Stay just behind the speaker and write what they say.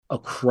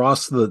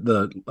across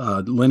the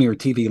linear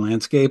TV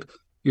landscape.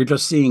 You're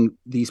just seeing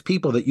these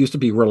people that used to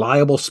be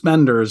reliable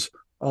spenders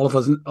all of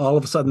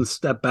a sudden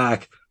step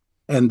back.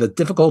 And the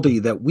difficulty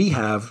that we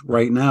have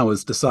right now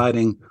is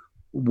deciding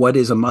what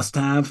is a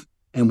must-have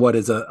and what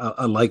is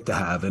a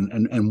like-to-have,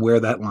 and where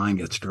that line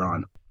gets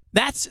drawn.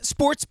 That's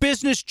Sports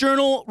Business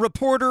Journal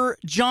reporter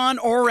John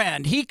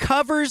Ourand. He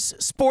covers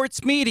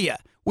sports media.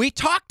 We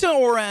talked to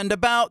Ourand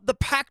about the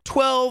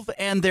Pac-12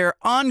 and their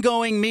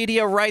ongoing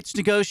media rights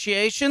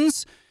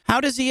negotiations.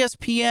 How does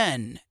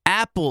ESPN,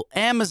 Apple,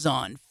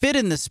 Amazon fit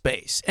in the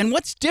space? And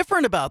what's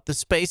different about the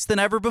space than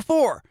ever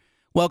before?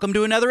 Welcome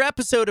to another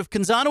episode of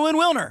Canzano and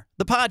Wilner,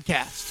 the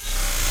podcast.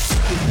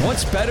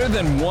 What's better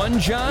than one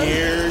John?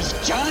 Here's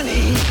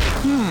Johnny.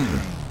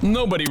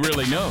 Nobody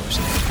really knows.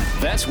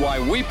 That's why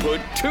we put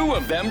two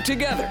of them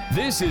together.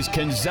 This is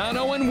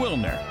Canzano and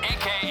Wilner,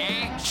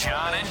 a.k.a.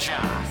 John and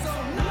John.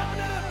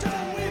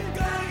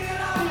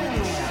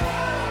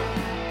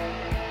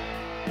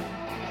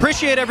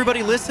 Appreciate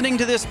everybody listening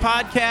to this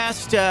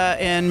podcast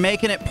and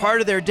making it part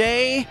of their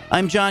day.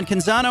 I'm John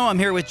Canzano. I'm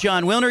here with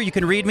John Wilner. You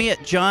can read me at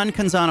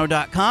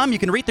johncanzano.com. You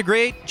can read the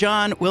great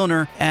John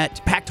Wilner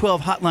at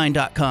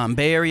pac12hotline.com.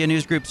 Bay Area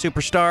News Group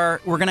superstar.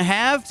 We're going to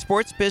have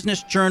Sports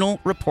Business Journal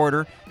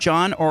reporter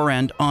John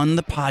Ourand on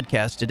the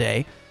podcast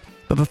today.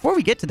 But before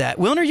we get to that,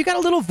 Wilner, you got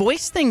a little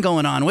voice thing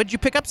going on. What did you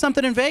pick up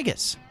something in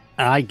Vegas?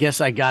 I guess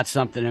I got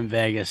something in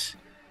Vegas.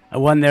 I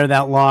wasn't there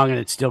that long, and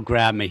it still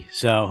grabbed me.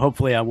 So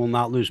hopefully, I will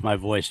not lose my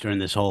voice during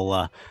this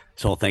whole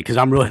thing, because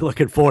I'm really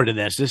looking forward to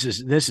this. This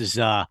is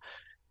an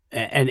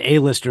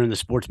A-lister in the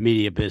sports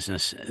media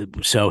business,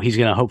 so he's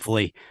going to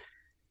hopefully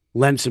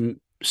lend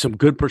some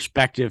good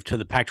perspective to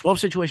the Pac-12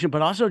 situation,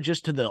 but also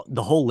just to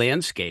the whole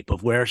landscape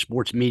of where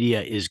sports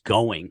media is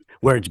going,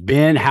 where it's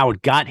been, how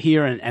it got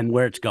here, and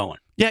where it's going.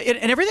 Yeah,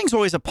 and everything's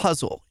always a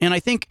puzzle, and I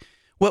think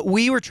what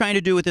we were trying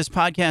to do with this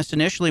podcast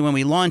initially when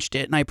we launched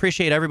it, and I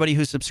appreciate everybody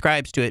who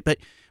subscribes to it, but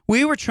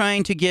we were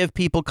trying to give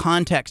people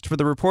context for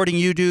the reporting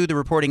you do, the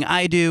reporting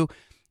I do.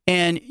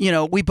 And,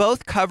 we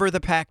both cover the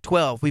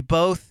Pac-12. We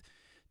both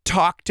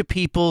talk to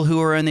people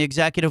who are on the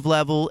executive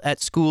level at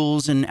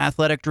schools and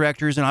athletic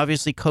directors and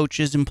obviously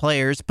coaches and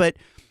players. But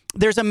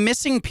there's a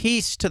missing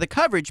piece to the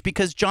coverage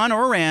because John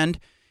Ourand,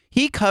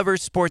 he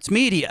covers sports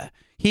media.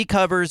 He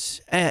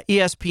covers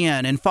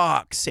ESPN and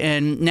Fox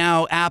and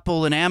now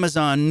Apple and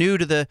Amazon new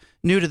to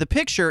the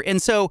picture.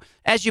 And so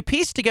as you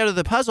piece together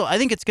the puzzle, I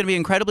think it's going to be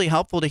incredibly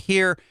helpful to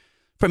hear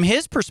from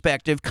his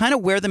perspective kind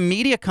of where the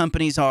media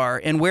companies are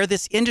and where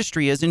this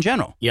industry is in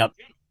general. Yep.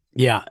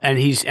 Yeah, and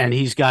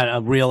he's got a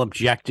real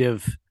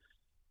objective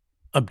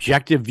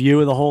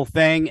view of the whole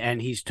thing,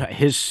 and he's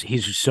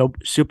so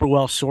super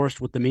well sourced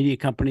with the media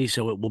company,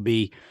 so it will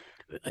be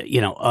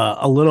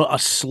a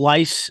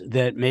slice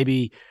that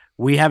maybe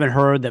we haven't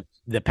heard that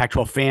the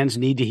Pac-12 fans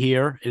need to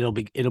hear. It'll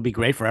be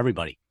great for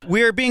everybody.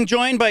 We are being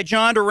joined by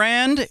John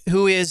Ourand,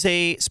 who is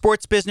a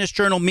Sports Business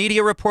Journal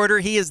media reporter.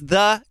 He is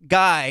the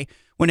guy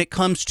when it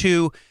comes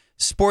to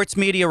sports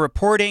media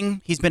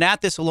reporting. He's been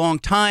at this a long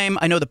time.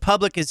 I know the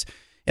public is,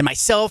 and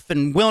myself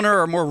and Wilner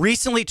are more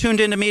recently tuned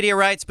into media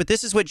rights, but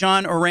this is what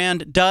John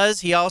Ourand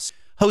does. He also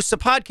hosts a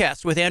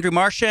podcast with Andrew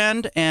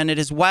Marchand, and it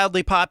is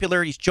wildly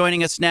popular. He's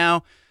joining us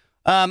now.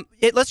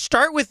 Let's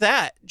start with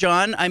that,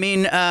 John. I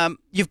mean,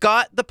 you've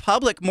got the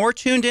public more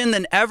tuned in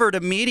than ever to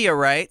media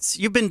rights.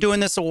 You've been doing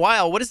this a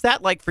while. What is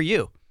that like for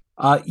you?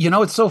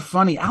 It's so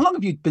funny. How long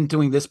have you been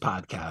doing this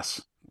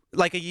podcast?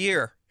 Like a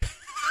year.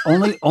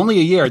 Only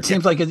a year. It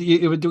seems like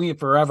you've been doing it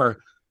forever.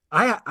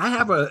 I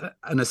have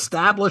an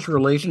established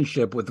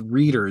relationship with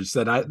readers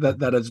that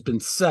has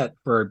been set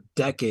for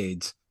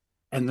decades,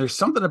 and there's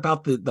something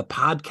about the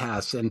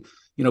podcasts and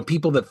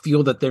people that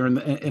feel that they're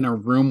in a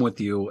room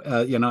with you,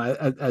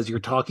 as you're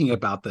talking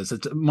about this.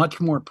 It's much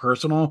more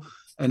personal,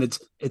 and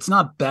it's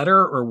not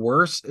better or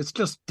worse. It's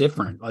just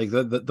different. Like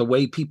the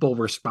way people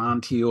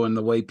respond to you and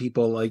the way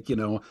people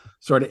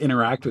sort of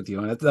interact with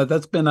you. And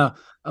that's been a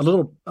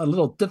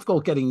little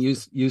difficult getting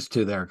used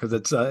to there, because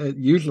it's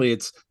usually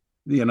it's,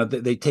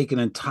 they take an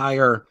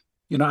entire,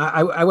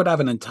 I would have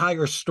an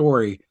entire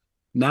story.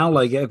 Now,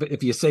 like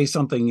if you say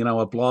something,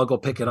 a blog will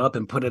pick it up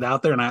and put it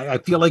out there. And I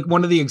feel like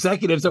one of the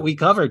executives that we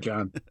cover,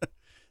 John.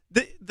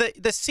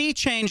 The sea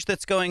change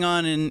that's going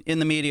on in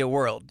the media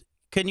world.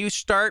 Can you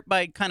start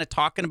by kind of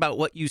talking about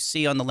what you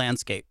see on the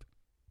landscape?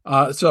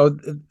 I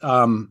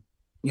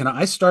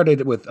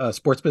started with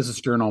Sports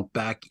Business Journal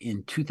back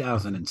in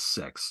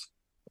 2006.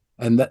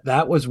 And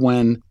that was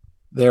when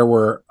there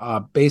were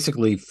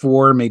basically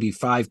 4, maybe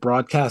 5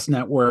 broadcast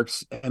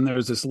networks. And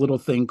there's this little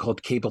thing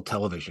called cable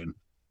television.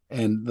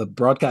 And the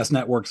broadcast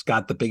networks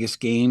got the biggest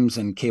games,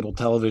 and cable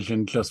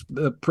television just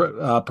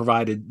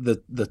provided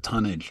the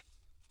tonnage.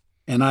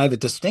 And I have a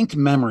distinct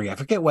memory. I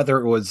forget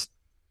whether it was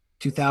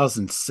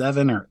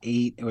 2007 or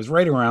 8. It was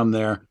right around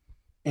there.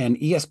 And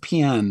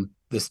ESPN,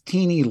 this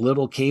teeny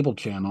little cable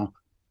channel,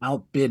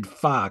 outbid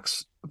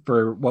Fox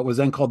for what was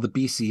then called the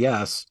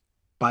BCS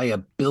by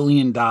 $1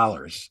 billion.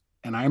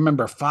 And I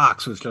remember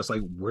Fox was just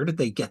like, where did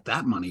they get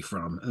that money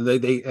from?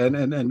 And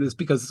and it's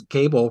because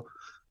cable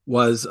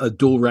was a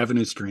dual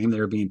revenue stream. They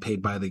were being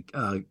paid by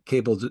the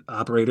cable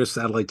operators,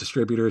 satellite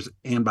distributors,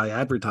 and by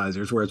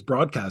advertisers, whereas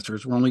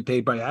broadcasters were only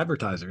paid by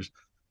advertisers.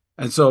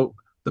 And so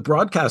the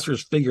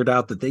broadcasters figured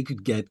out that they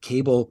could get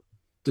cable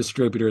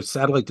distributors,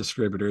 satellite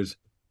distributors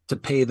to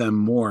pay them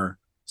more.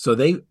 So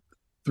they,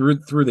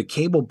 through the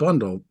cable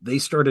bundle, they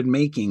started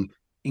making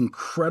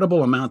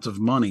incredible amounts of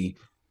money.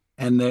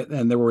 And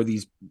there were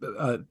these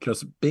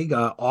just big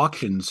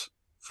auctions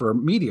for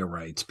media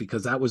rights,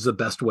 because that was the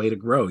best way to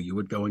grow. You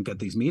would go and get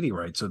these media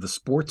rights. So the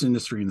sports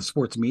industry and the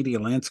sports media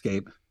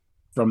landscape,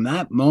 from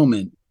that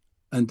moment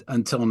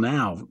until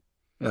now,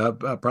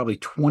 probably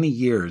 20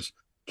 years,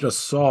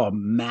 just saw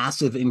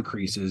massive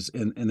increases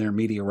in their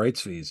media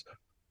rights fees.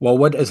 Well,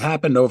 what has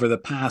happened over the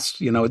past,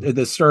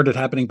 this started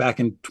happening back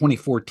in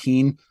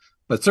 2014,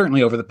 but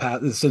certainly over the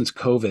past, since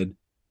COVID,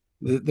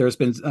 there's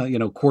been,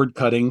 cord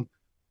cutting.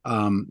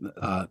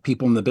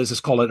 People in the business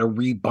call it a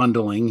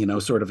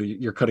rebundling, sort of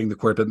you're cutting the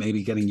cord, but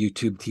maybe getting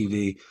YouTube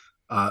TV.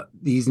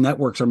 These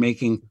networks are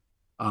making,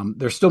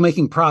 they're still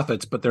making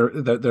profits, but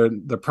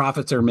the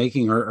profits they're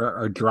making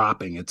are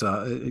dropping. It's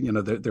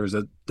there's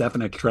a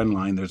definite trend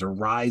line. There's a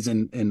rise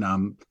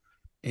in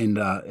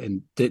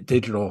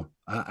digital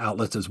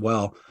outlets as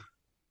well.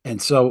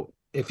 And so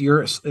if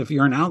you're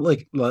an outlet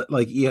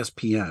like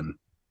ESPN,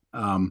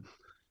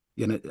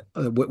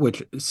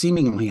 which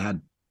seemingly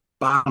had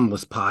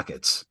bottomless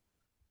pockets,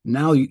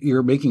 now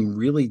you're making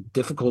really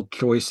difficult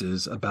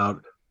choices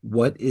about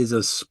what is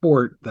a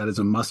sport that is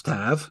a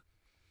must-have,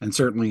 and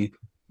certainly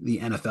the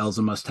NFL is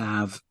a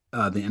must-have,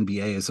 the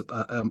NBA is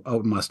a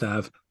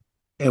must-have,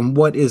 and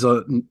what is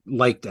a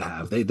like to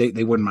have.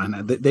 They wouldn't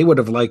mind that. They would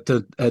have liked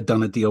to have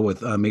done a deal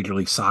with Major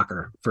League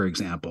Soccer, for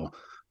example,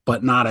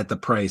 but not at the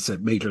price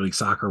that Major League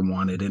Soccer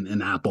wanted,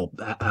 and Apple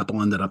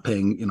ended up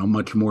paying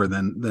much more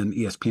than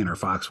ESPN or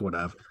Fox would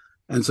have.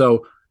 And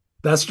so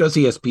that's just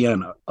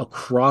ESPN.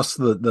 Across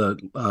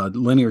the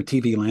linear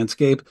TV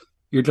landscape,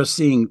 you're just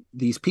seeing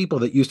these people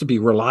that used to be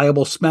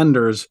reliable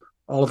spenders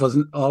all of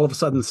a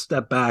sudden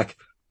step back.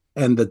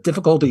 And the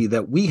difficulty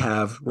that we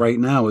have right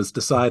now is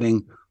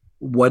deciding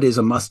what is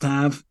a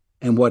must-have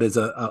and what is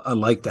a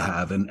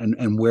like-to-have,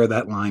 and where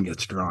that line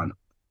gets drawn.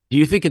 Do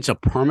you think it's a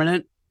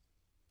permanent,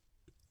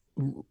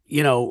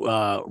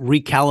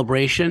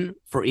 recalibration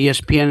for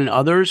ESPN and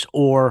others,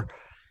 or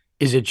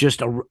is it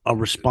just a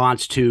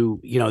response to,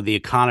 the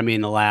economy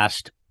in the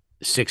last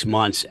 6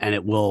 months, and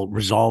it will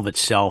resolve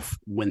itself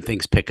when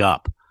things pick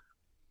up?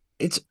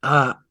 It's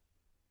I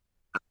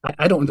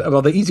don't.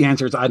 Well, the easy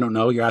answer is I don't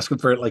know. You're asking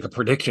for like a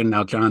prediction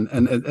now, John,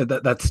 and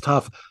that's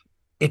tough.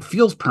 It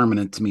feels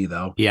permanent to me,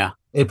 though. Yeah.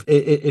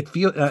 It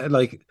feels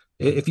like,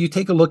 if you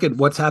take a look at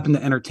what's happened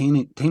to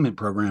entertainment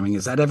programming,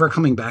 is that ever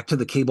coming back to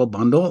the cable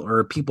bundle, or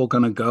are people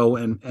going to go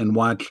and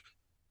watch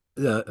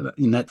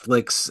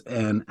Netflix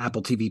and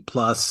Apple TV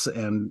Plus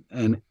and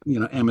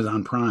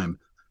Amazon Prime?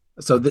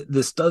 So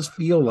this does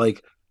feel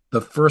like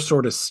the first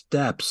sort of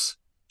steps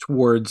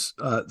towards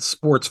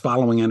sports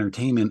following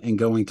entertainment and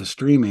going to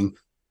streaming.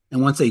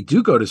 And once they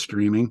do go to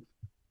streaming,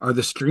 are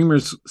the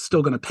streamers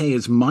still going to pay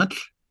as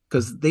much?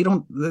 Because they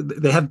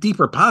have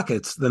deeper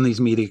pockets than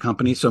these media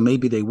companies, so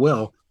maybe they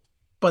will.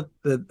 But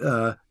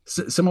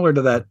similar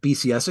to that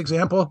BCS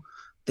example,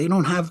 they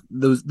don't have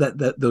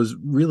those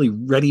really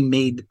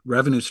ready-made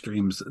revenue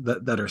streams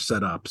that are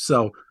set up.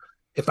 So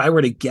if I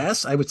were to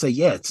guess, I would say,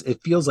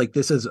 it feels like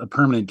this is a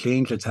permanent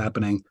change that's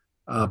happening.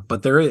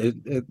 But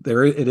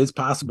it is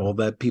possible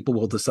that people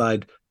will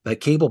decide that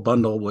cable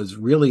bundle was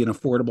really an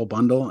affordable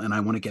bundle, and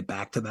I want to get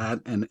back to that,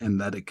 and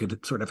that it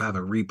could sort of have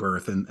a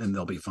rebirth, and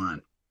they'll be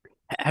fine.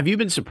 Have you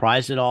been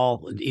surprised at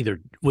all,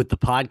 either with the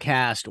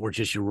podcast or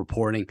just your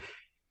reporting,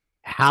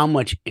 how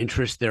much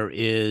interest there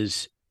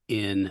is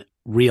in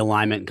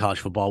realignment in college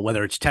football,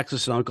 whether it's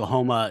Texas and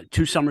Oklahoma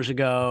 2 summers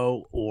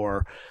ago,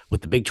 or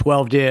what the Big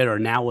 12 did, or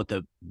now what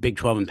the Big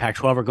 12 and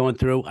Pac-12 are going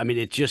through? I mean,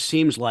 it just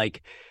seems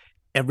like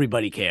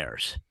everybody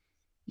cares.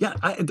 Yeah,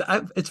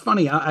 it's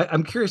funny.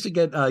 I'm curious to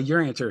get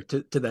your answer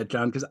to that,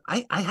 John, because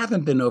I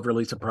haven't been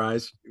overly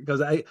surprised,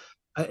 because I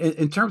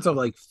in terms of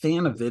like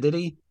fan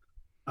avidity,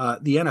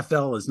 the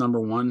NFL is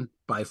number one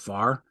by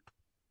far.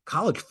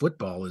 College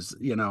football is,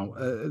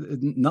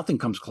 nothing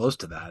comes close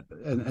to that.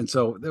 And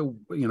so,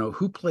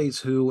 who plays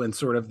who, and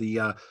sort of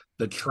the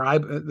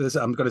tribe,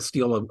 I'm going to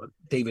steal a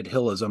David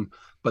Hillism,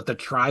 but the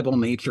tribal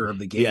nature of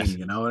the game, yes.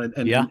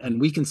 And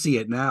we can see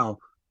it now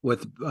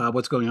with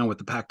what's going on with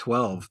the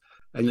Pac-12.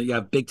 And you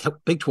have Big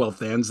 12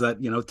 fans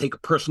that, take a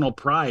personal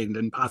pride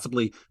in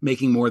possibly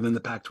making more than the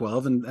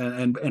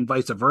Pac-12, and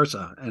vice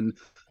versa.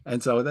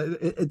 And so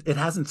it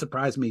hasn't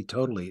surprised me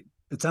totally.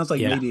 It sounds like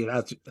maybe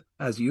it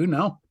has you.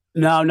 No,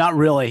 not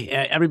really.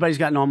 Everybody's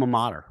got an alma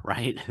mater,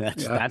 right?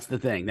 That's the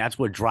thing. That's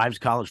what drives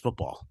college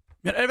football.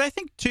 And I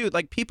think, too,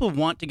 like, people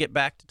want to get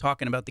back to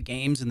talking about the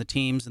games and the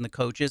teams and the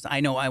coaches. I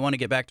know I want to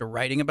get back to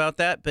writing about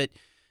that, but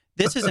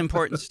this is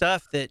important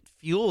stuff that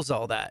fuels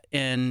all that.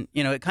 And,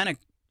 it kind of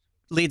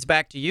leads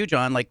back to you,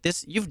 John. Like,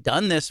 this, you've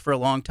done this for a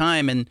long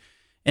time, and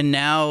And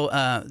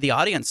now the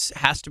audience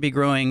has to be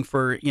growing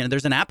for,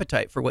 there's an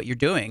appetite for what you're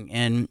doing,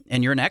 and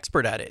you're an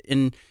expert at it.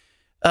 And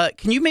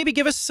can you maybe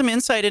give us some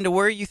insight into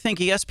where you think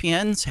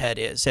ESPN's head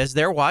is as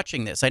they're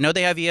watching this? I know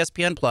they have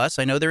ESPN Plus.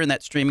 I know they're in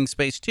that streaming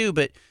space too,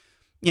 but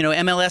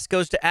MLS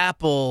goes to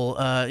Apple.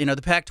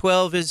 The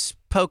Pac-12 is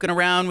poking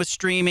around with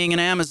streaming and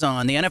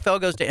Amazon. The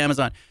NFL goes to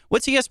Amazon.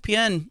 What's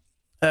ESPN?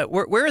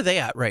 Where are they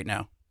at right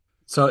now?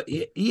 So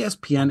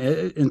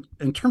ESPN,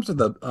 in terms of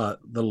the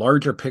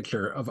larger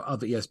picture of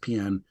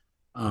ESPN,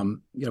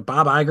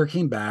 Bob Iger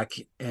came back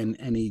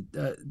and he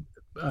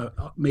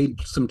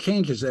made some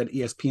changes at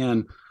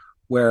ESPN,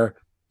 where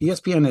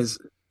ESPN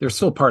they're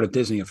still part of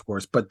Disney, of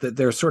course, but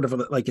they're sort of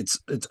like its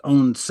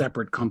own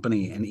separate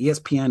company, and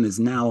ESPN is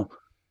now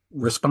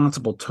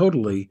responsible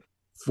totally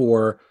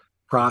for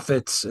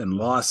profits and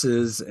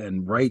losses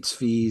and rights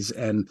fees,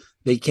 and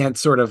they can't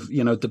sort of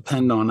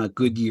depend on a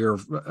good year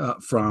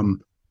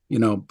from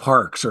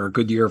parks, or a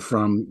good year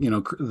from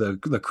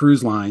the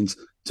cruise lines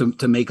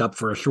to make up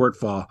for a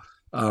shortfall.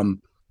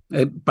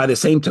 By the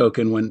same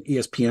token, when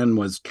ESPN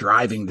was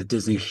driving the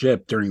Disney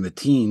ship during the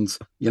teens,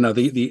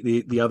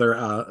 the other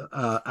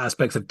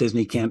aspects of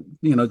Disney can't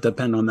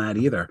depend on that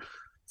either.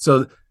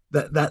 So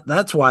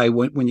that's why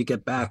when you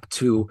get back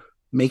to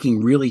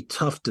making really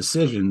tough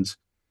decisions,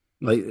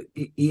 like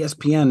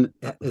ESPN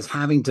is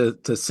having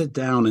to sit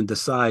down and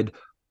decide,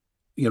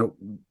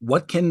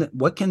 what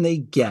can they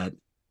get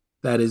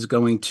that is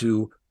going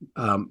to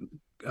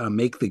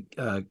make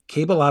the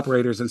cable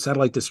operators and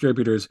satellite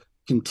distributors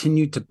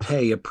continue to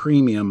pay a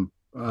premium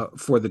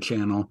for the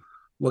channel.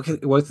 What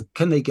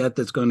can they get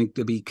that's going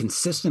to be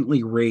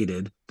consistently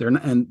rated?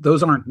 And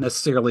those aren't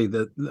necessarily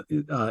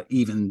the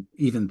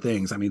even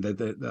things. I mean,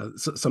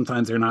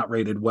 sometimes they're not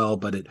rated well,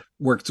 but it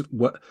works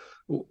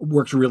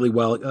really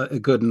well,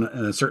 good in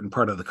a certain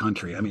part of the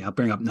country. I mean, I'll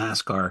bring up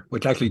NASCAR,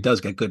 which actually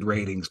does get good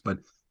ratings, but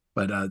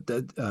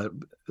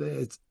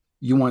it's.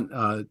 You want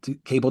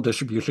cable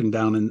distribution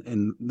down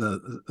in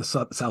the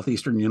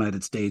southeastern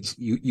United States.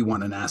 You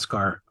want a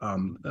NASCAR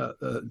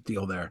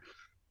deal there,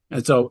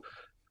 and so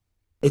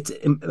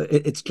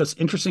it's just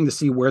interesting to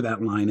see where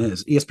that line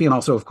is. ESPN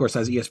also, of course,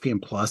 has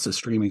ESPN Plus, a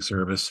streaming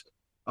service.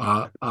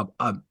 A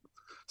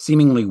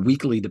seemingly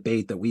weekly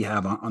debate that we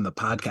have on the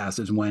podcast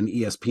is when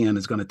ESPN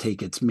is going to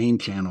take its main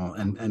channel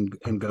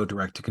and go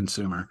direct to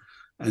consumer,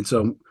 and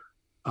so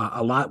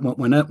a lot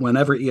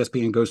whenever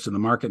ESPN goes to the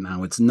market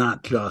now, it's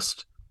not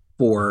just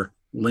for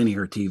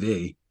linear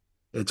TV.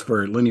 It's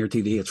for linear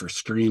TV, it's for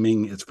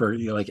streaming, it's for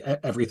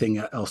everything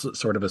else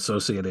sort of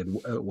associated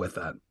with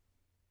that.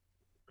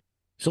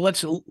 So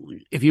let's,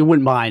 if you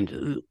wouldn't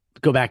mind,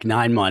 go back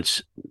 9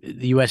 months.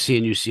 The USC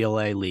and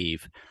UCLA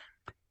leave.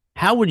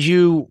 How would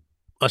you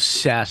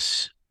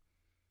assess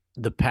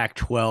the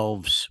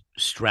Pac-12's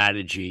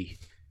strategy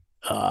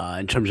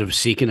in terms of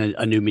seeking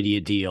a new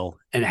media deal,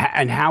 and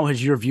how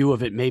has your view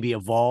of it maybe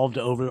evolved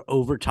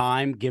over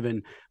time,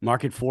 given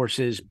market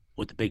forces?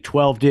 What the Big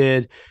 12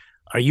 did.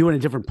 Are you in a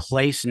different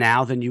place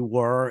now than you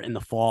were in the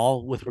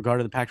fall with regard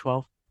to the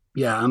Pac-12?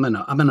 Yeah, I'm in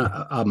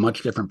a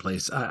much different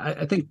place.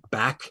 I think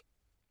back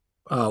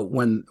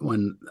when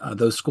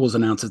those schools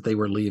announced that they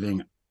were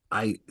leaving,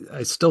 I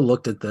still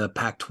looked at the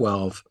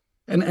Pac-12,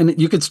 and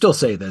you could still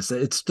say this.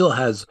 It still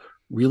has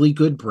really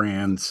good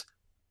brands.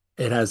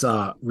 It has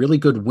really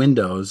good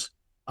windows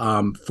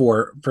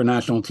for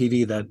national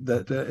TV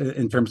that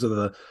in terms of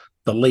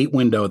the late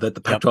window that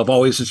the Pac-12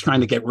 always is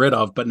trying to get rid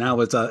of, but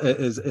now it's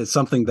is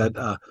something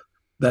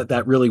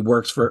that really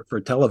works for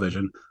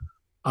television.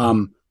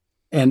 I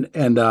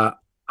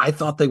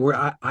thought they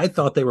were. I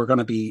thought they were going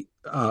to be.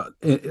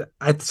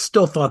 I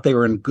still thought they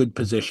were in good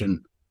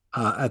position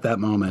at that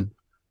moment.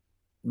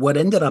 What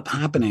ended up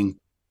happening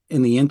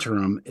in the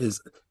interim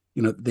is,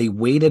 they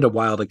waited a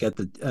while to get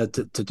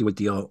to do a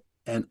deal,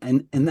 and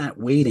in that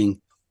waiting,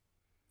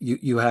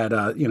 you had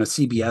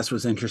CBS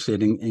was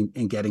interested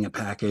in getting a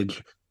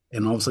package.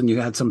 And all of a sudden, you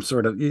had some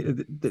sort of.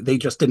 They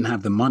just didn't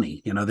have the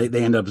money.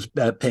 They end up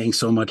paying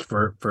so much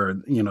for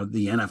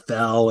the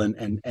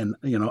NFL and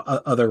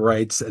other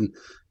rights and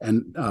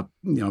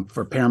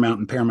for Paramount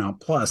and Paramount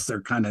Plus. They're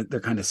kind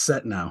of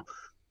set now.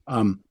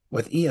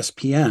 With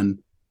ESPN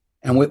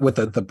and with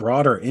the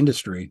broader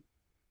industry,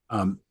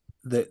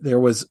 there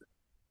was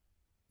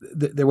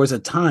a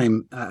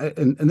time,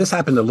 and this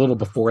happened a little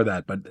before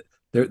that, but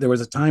there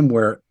was a time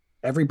where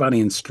everybody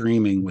in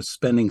streaming was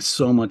spending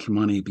so much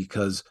money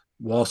because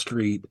Wall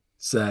Street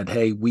said,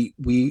 hey, we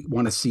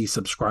want to see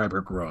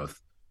subscriber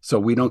growth. So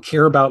we don't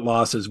care about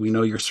losses. We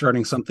know you're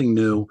starting something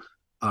new.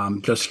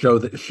 Just show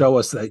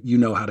us that you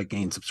know how to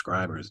gain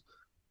subscribers.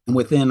 And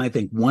within, I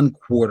think, 1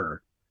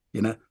 quarter,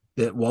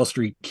 that Wall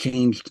Street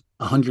changed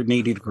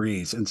 180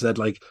 degrees and said,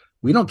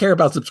 we don't care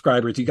about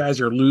subscribers. You guys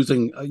are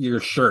losing your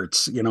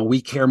shirts. We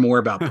care more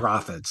about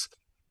profits.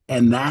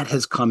 And that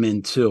has come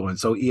in too. And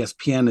so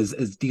ESPN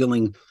is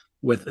dealing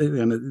with,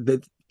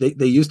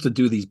 they used to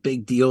do these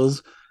big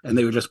deals, and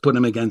they would just put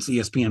them against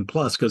ESPN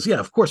Plus because,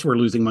 of course, we're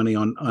losing money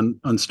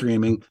on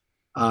streaming,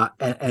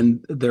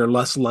 and they're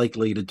less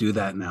likely to do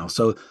that now.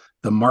 So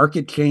the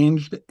market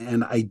changed,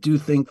 and I do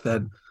think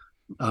that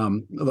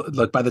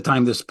Look, by the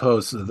time this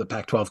posts, the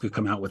Pac-12 could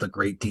come out with a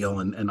great deal,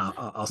 and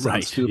I'll sound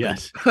Right. stupid.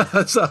 Yes.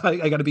 So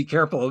I got to be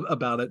careful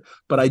about it.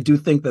 But I do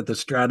think that the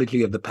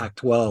strategy of the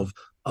Pac-12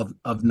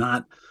 of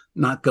not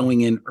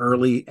going in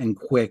early and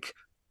quick.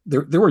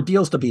 There were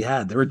deals to be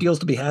had. There were deals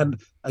to be had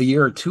a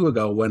year or two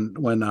ago when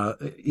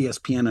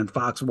ESPN and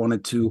Fox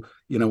wanted to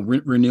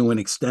renew and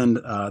extend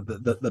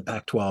the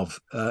Pac-12,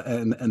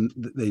 and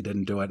they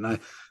didn't do it. And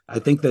I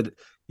think that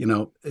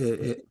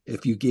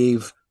if you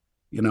gave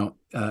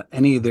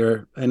any of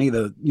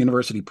the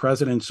university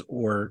presidents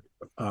or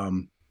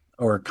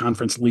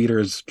conference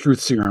leaders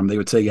truth serum, they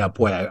would say, yeah,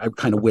 boy, I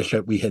kind of wish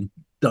that we had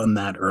done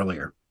that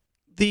earlier.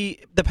 The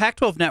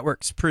Pac-12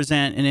 networks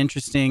present an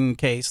interesting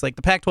case. Like,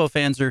 the Pac-12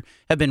 fans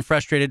have been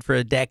frustrated for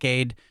a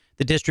decade.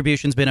 The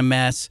distribution's been a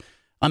mess.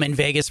 I'm in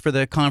Vegas for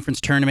the conference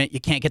tournament. You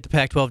can't get the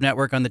Pac-12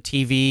 network on the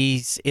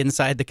TVs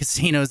inside the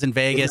casinos in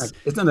Vegas.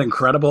 Isn't that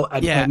incredible?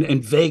 Yeah.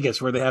 In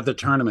Vegas where they have the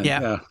tournament.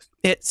 Yeah.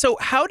 So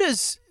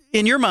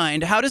in your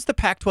mind, how does the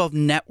Pac-12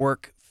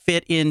 network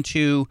fit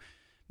into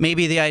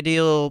maybe the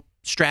ideal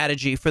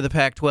strategy for the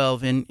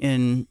Pac-12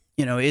 in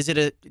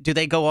do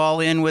they go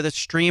all in with a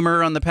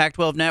streamer on the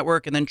Pac-12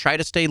 network and then try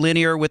to stay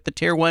linear with the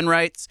tier 1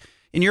 rights?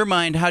 In your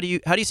mind, how do you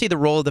see the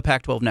role of the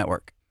Pac-12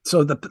 network?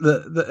 So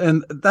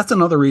and that's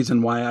another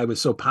reason why I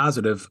was so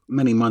positive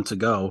many months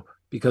ago,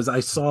 because I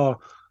saw,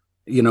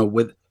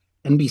 with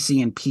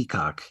NBC and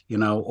Peacock,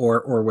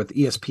 or with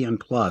ESPN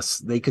Plus,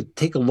 they could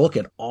take a look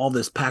at all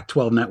this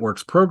Pac-12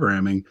 network's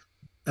programming,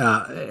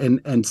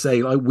 and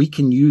say, we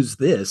can use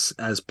this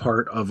as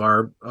part of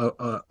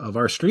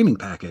our streaming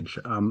package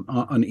on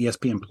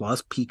ESPN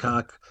Plus,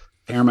 Peacock,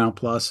 Paramount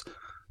Plus.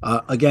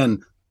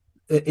 Again,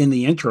 in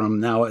the interim,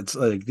 now it's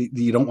like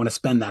you don't want to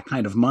spend that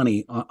kind of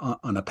money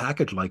on a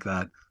package like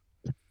that,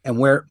 and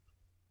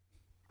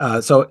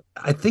so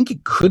I think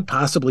it could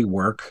possibly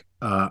work.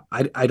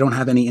 I don't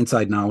have any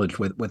inside knowledge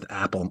with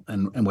Apple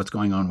and what's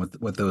going on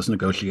with those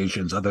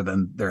negotiations, other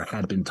than there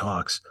had been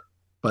talks,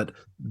 but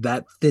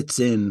that fits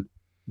in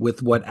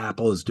with what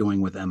Apple is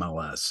doing with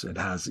MLS. It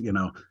has,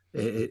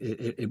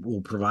 it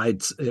will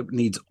provide, it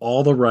needs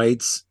all the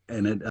rights,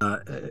 and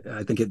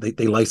I think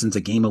they license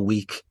a game a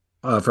week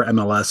for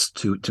MLS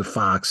to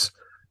Fox,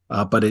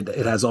 but it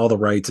has all the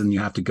rights, and you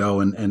have to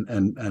go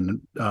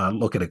and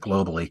look at it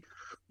globally,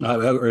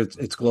 or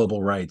it's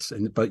global rights,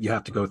 but you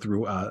have to go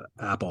through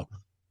Apple.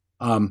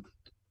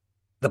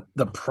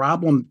 The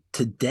problem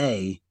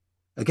today,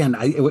 again,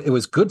 it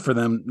was good for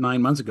them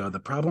 9 months ago. The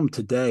problem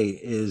today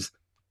is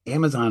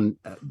Amazon.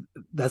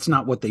 That's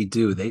not what they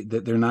do.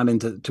 They're not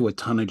into a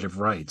tonnage of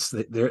rights.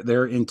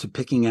 They're into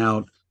picking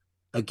out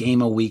a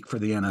game a week for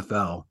the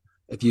NFL.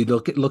 If you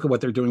look at what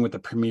they're doing with the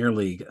Premier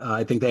League,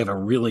 I think they have a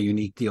really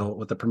unique deal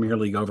with the Premier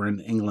League over in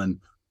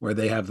England, where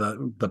they have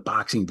the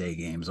Boxing Day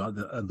games.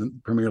 The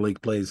Premier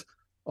League plays,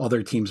 all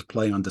their teams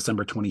play on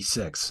December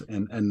 26th,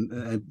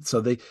 and so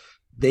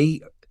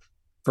they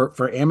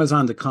for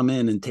Amazon to come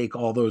in and take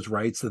all those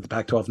rights that the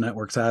Pac-12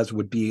 networks has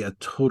would be a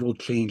total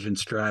change in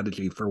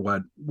strategy for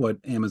what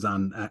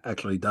Amazon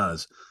actually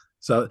does.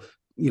 So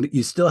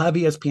you still have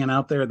ESPN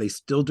out there. They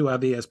still do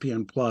have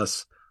ESPN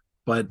Plus,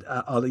 but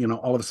all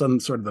of a sudden,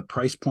 sort of the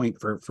price point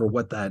for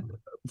what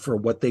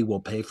they will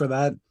pay for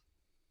that.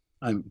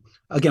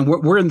 Again,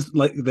 we're in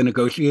like the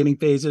negotiating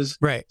phases,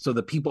 right? So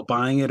the people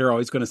buying it are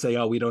always going to say,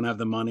 "Oh, we don't have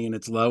the money and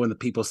it's low," and the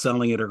people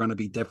selling it are going to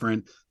be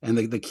different. And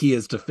the key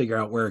is to figure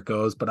out where it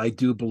goes. But I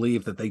do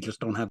believe that they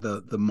just don't have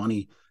the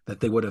money that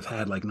they would have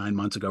had like 9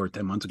 months ago or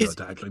 10 months ago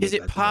to actually. Is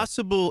it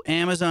possible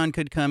Amazon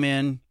could come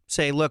in,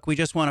 say, "Look, we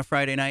just want a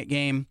Friday night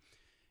game,"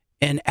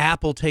 and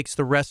Apple takes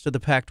the rest of the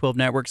Pac-12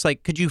 networks?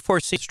 Like, could you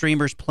foresee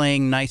streamers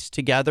playing nice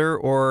together,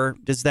 or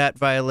does that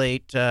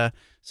violate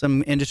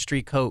some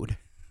industry code?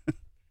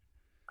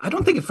 I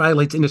don't think it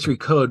violates industry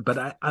code,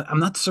 but I'm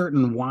not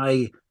certain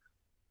why.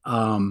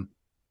 So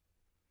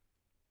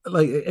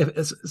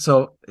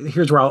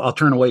here's where I'll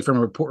turn away from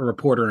a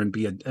reporter and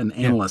be an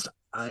analyst.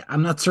 Yeah.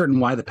 I'm not certain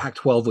why the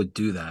Pac-12 would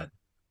do that.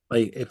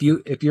 Like, if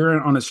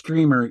you're on a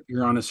streamer,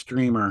 you're on a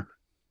streamer,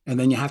 and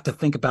then you have to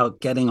think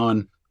about getting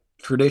on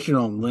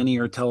traditional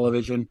linear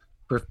television,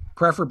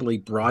 preferably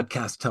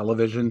broadcast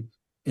television,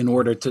 in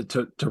order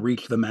to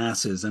reach the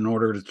masses, in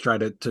order to try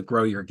to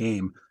grow your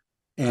game.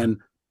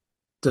 And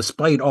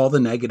despite all the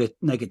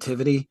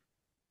negativity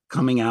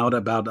coming out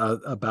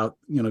about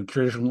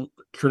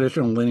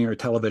traditional linear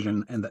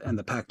television and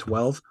the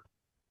Pac-12,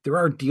 there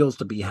are deals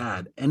to be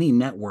had. Any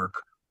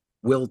network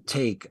will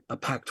take a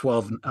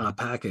Pac-12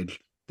 package.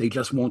 They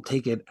just won't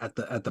take it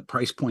at the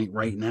price point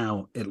right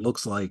now. It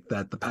looks like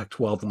that the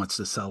Pac-12 wants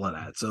to sell it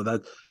at. So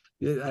that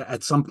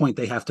at some point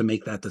they have to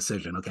make that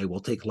decision. Okay, we'll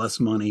take less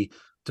money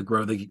to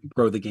grow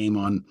the game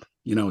on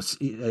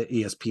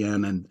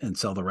ESPN and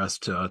sell the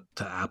rest to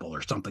Apple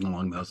or something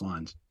along those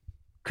lines.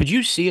 Could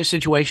you see a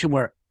situation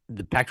where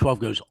the Pac-12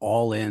 goes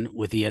all in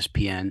with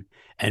ESPN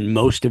and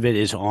most of it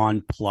is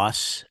on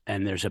Plus,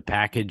 and there's a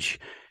package,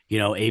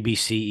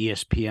 ABC,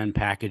 ESPN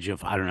package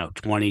of, I don't know,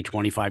 20,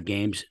 25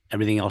 games.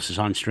 Everything else is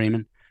on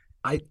streaming?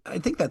 I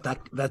think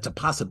that's a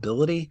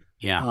possibility.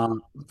 Yeah.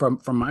 From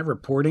my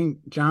reporting,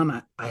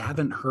 John, I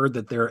haven't heard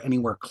that they're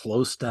anywhere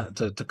close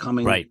to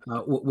coming Right.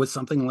 with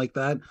something like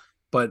that.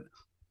 But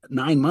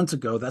 9 months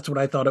ago, that's what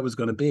I thought it was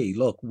going to be.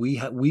 Look, we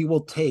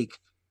will take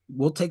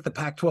the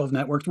Pac-12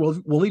 networks.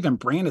 We'll even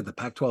brand it the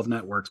Pac-12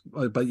 networks,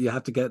 but you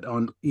have to get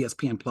on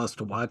ESPN Plus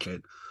to watch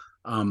it.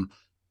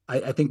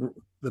 I think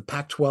the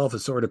Pac-12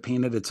 has sort of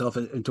painted itself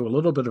into a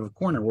little bit of a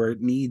corner where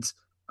it needs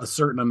a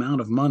certain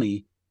amount of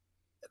money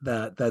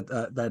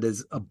that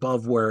is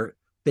above where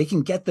they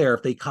can get there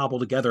if they cobble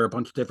together a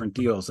bunch of different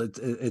deals.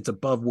 It's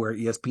above where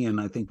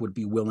ESPN, I think, would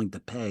be willing to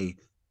pay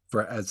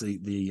for as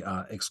the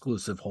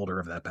exclusive holder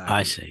of that package.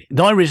 I see.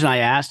 The only reason I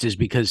asked is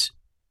because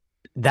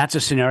that's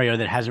a scenario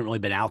that hasn't really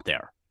been out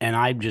there, and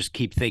I just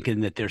keep thinking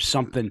that there's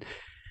some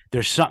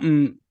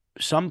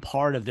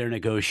part of their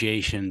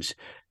negotiations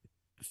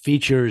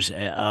features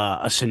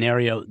a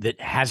scenario that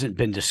hasn't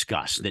been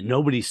discussed, that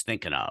nobody's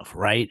thinking of,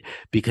 right?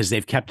 Because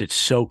they've kept it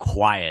so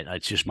quiet.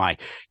 It's just my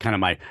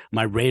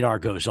radar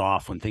goes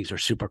off when things are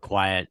super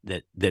quiet,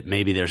 that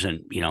maybe there's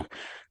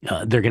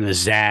they're going to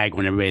zag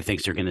when everybody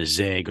thinks they're going to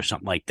zig or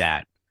something like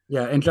that.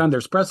 Yeah, and John,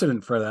 there's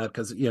precedent for that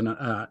because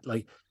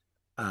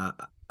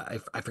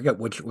I forget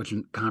which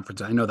conference.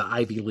 I know the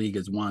Ivy League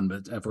is one,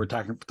 but if we're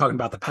talking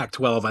about the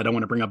Pac-12, I don't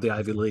want to bring up the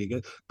Ivy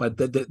League. But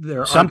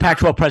there some are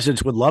Pac-12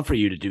 presidents would love for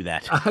you to do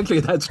that. Actually,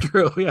 that's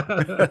true.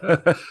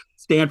 Yeah,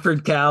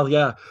 Stanford, Cal,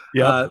 yeah.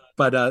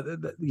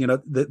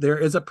 There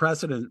is a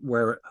precedent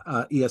where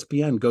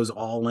ESPN goes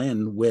all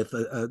in with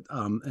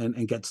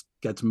and gets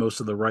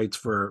most of the rights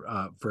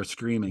for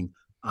streaming.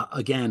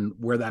 Again,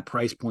 where that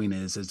price point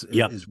is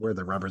where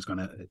the rubber's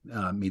going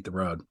to meet the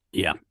road.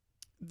 Yeah.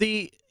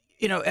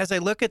 As I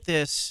look at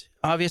this,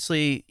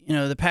 obviously,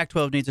 the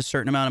Pac-12 needs a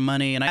certain amount of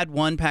money. And I had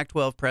one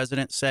Pac-12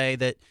 president say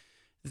that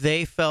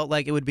they felt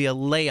like it would be a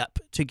layup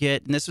to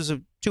get, and this was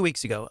 2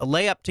 weeks ago, a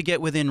layup to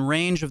get within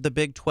range of the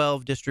Big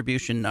 12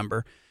 distribution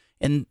number.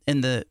 And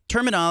the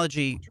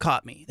terminology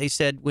caught me. They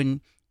said,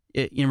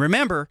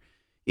 remember,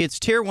 it's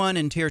tier 1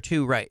 and tier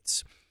 2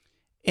 rights.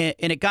 And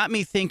it got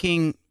me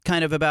thinking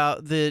kind of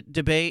about the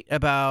debate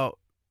about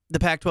the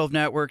Pac-12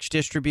 network's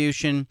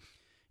distribution.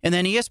 And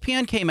then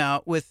ESPN came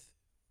out with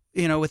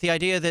the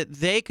idea that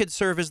they could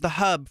serve as the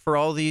hub for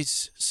all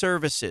these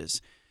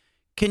services.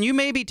 Can you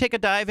maybe take a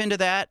dive into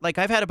that? Like,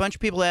 I've had a bunch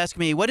of people ask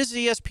me, what does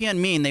ESPN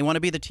mean? They want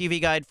to be the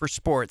TV guide for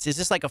sports. Is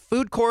this like a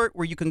food court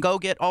where you can go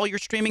get all your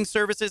streaming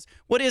services?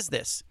 What is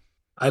this?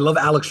 I love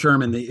Alex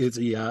Sherman, the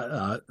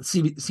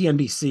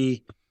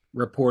CNBC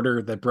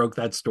reporter that broke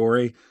that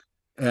story.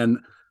 And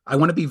I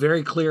want to be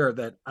very clear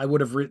that I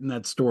would have written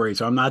that story.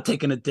 So I'm not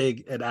taking a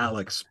dig at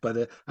Alex,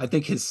 but I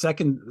think his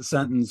second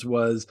sentence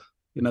was,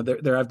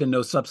 there have been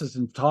no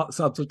substantive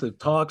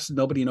talks.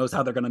 Nobody knows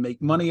how they're going to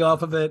make money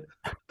off of it.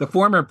 The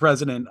former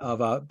president of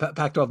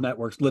Pac-12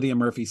 Networks, Lydia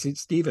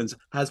Murphy-Stevens,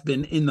 has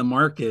been in the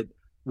market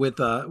with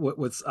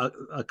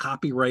a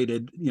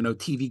copyrighted,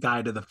 TV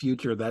guide of the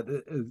future that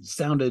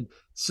sounded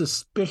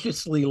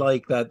suspiciously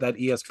like that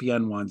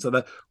ESPN one. So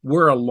that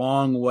we're a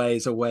long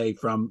ways away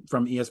from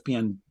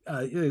ESPN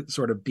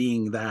sort of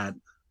being that.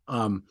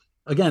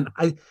 Again,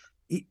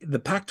 the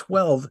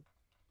Pac-12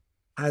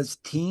 has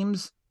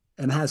teams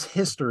and has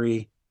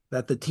history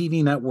that the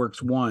TV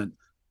networks want.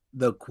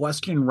 The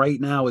question right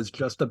now is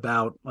just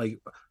about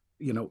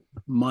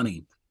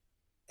money,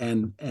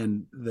 and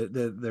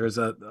there's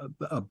a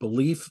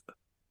belief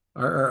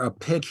or a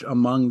pitch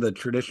among the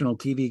traditional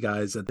TV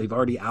guys that they've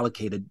already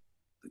allocated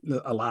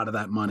a lot of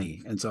that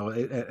money, and so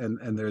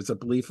and there's a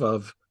belief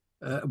of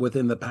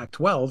within the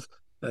Pac-12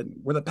 that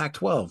we're the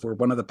Pac-12, we're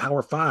one of the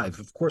Power Five.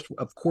 Of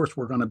course,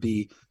 we're going to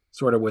be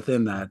sort of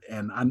within that,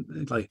 and I'm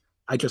like,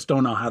 I just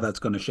don't know how that's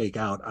going to shake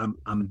out.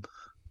 I'm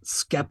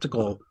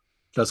skeptical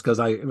just because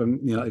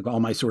all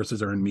my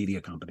sources are in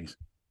media companies.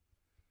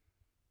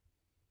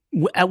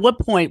 At what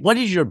point, what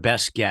is your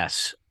best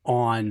guess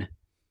on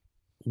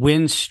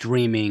when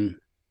streaming,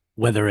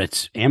 whether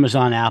it's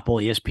Amazon, Apple,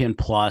 ESPN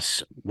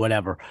Plus,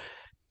 whatever,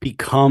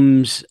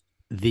 becomes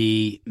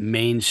the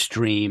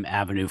mainstream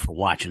avenue for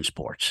watching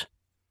sports?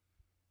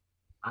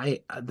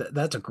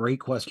 That's a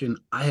great question.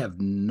 I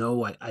have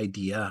no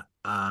idea.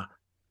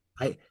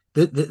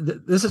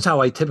 This is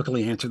how I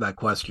typically answer that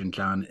question,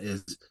 John,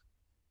 is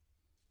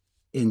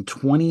in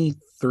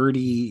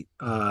 2030,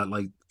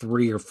 like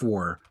 3 or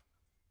 4,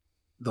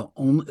 the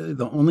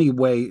only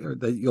way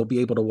that you'll be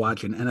able to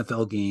watch an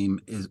NFL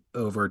game is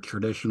over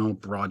traditional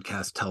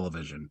broadcast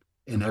television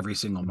in every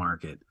single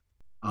market.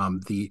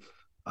 The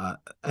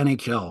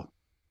NHL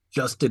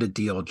just did a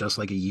deal just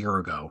like a year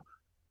ago.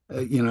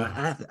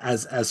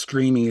 As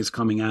streaming is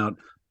coming out,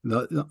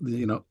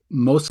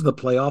 most of the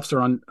playoffs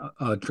are on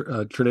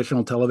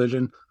traditional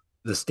television.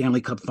 The Stanley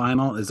Cup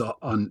final is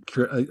on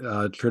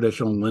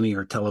traditional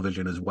linear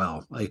television as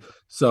well.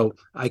 So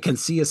I can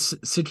see a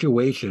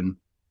situation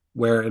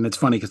where, and it's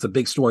funny because the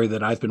big story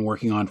that I've been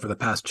working on for the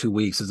past 2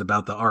 weeks is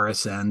about the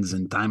RSNs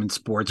and Diamond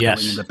Sports going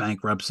into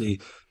bankruptcy.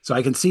 So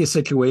I can see a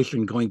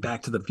situation going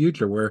back to the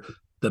future where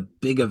the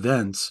big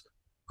events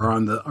are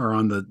on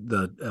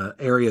the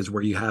areas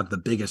where you have the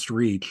biggest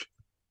reach.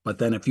 But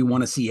then if you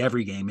want to see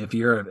every game, if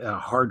you're a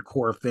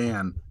hardcore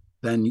fan,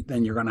 then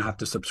you're going to have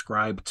to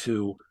subscribe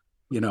to,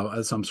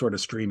 some sort of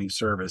streaming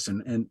service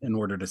in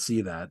order to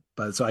see that.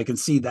 But so I can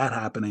see that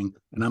happening,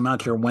 and I'm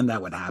not sure when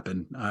that would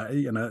happen.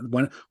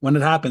 When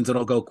it happens,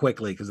 it'll go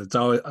quickly, because it's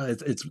always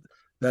it's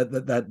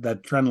that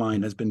trend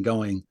line has been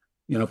going,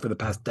 for the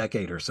past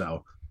decade or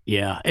so.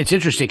 Yeah, it's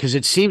interesting because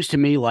it seems to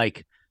me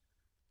like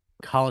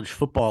college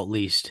football, at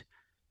least,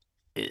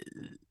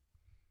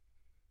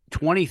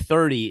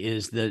 2030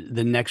 is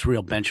the next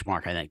real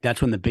benchmark. I think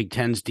that's when the Big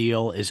Ten's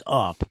deal is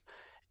up,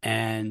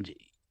 and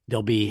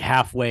they'll be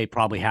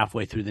probably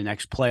halfway through the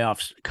next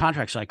playoffs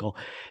contract cycle.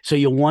 So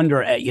you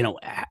wonder,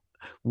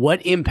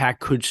 what impact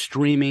could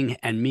streaming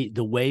and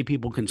the way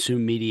people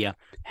consume media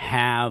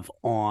have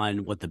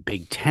on what the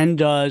Big Ten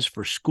does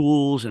for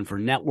schools and for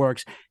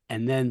networks,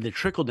 and then the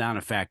trickle-down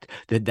effect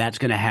that's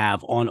going to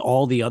have on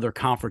all the other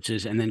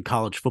conferences and then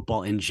college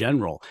football in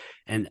general.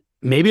 And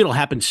maybe it'll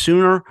happen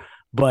sooner,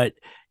 but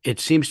it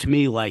seems to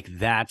me like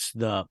that's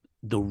the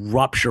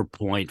rupture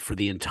point for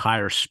the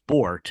entire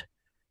sport,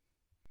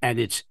 and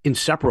it's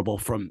inseparable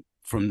from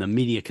the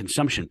media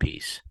consumption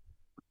piece.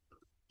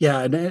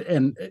 Yeah,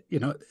 and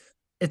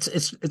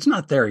it's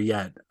not there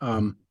yet.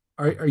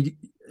 Are you?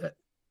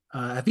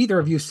 Have either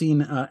of you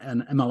seen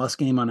an MLS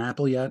game on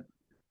Apple yet?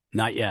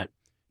 Not yet.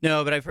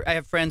 No, but I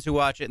have friends who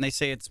watch it, and they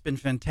say it's been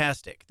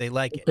fantastic. They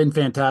like it. It's been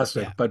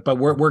fantastic, Yeah. but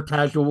we're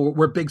casual.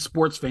 We're big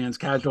sports fans,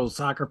 casual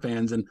soccer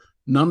fans, and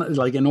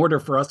in order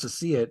for us to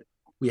see it,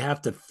 we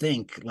have to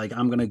think like,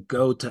 I'm going to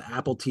go to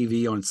Apple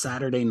TV on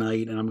Saturday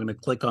night and I'm going to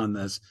click on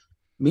this.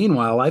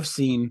 Meanwhile, I've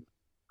seen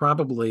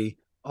probably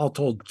all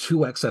told 2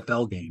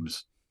 XFL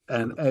games.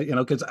 And,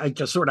 because I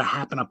just sort of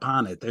happen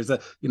upon it. There's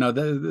the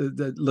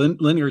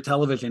linear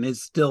television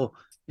is still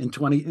in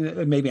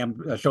maybe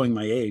I'm showing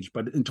my age,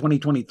 but in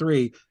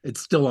 2023,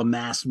 it's still a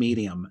mass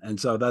medium. And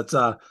so that's,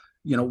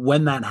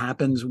 when that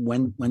happens,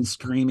 when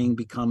streaming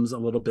becomes a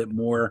little bit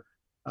more,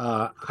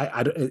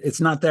 it's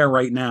not there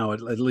right now,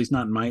 at least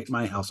not in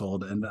my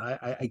household. And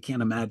I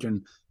can't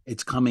imagine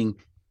it's coming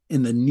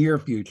in the near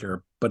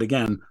future. But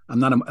again, I'm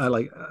not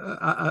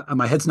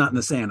my head's not in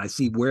the sand. I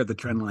see where the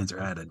trend lines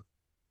are headed.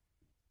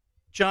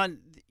 John,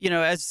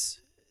 as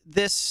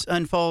this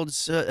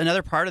unfolds,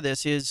 another part of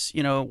this is,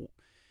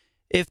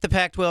 if the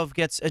Pac-12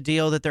 gets a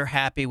deal that they're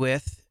happy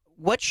with,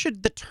 what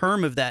should the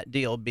term of that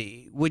deal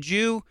be? Would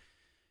you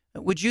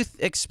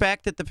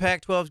expect that the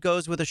Pac-12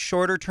 goes with a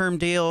shorter term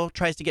deal,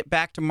 tries to get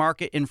back to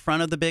market in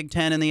front of the Big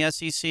Ten and the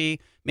SEC,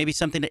 maybe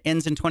something that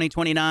ends in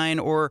 2029,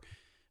 or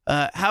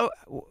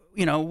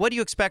what do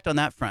you expect on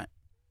that front?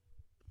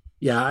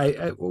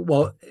 Yeah,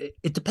 well,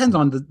 it depends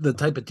on the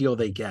type of deal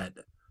they get.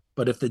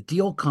 But if the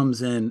deal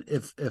comes in,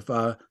 if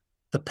the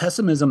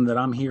pessimism that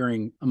I'm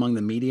hearing among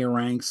the media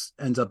ranks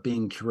ends up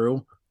being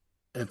true,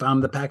 if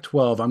I'm the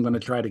Pac-12, I'm going to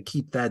try to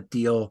keep that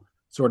deal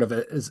sort of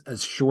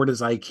as short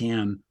as I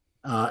can,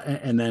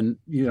 and then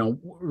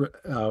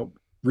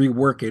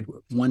rework it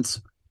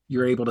once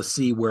you're able to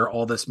see where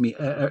all this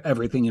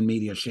everything in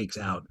media shakes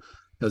out.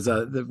 Because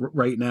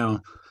right now,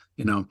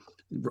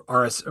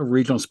 our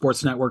regional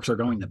sports networks are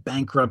going to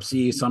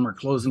bankruptcy. Some are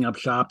closing up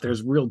shop.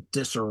 There's real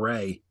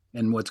disarray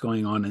in what's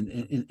going on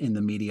in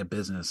the media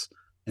business.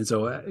 And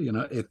so,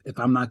 if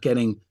I'm not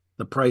getting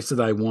the price that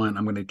I want,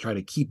 I'm going to try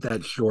to keep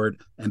that short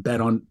and bet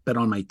on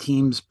my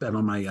teams, bet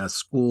on my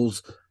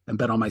schools, and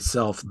bet on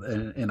myself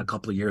in a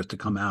couple of years to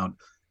come out.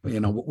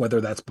 Whether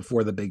that's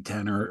before the Big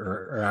Ten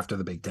or after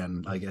the Big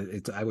Ten,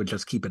 I would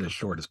just keep it as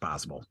short as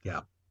possible. Yeah.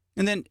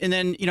 And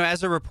then,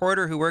 as a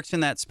reporter who works in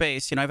that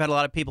space, I've had a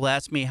lot of people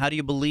ask me, how do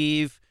you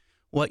believe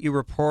what you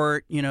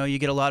report? You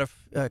get a lot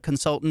of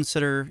consultants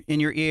that are in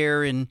your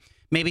ear, and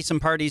maybe some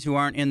parties who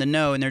aren't in the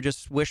know, and they're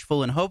just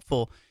wishful and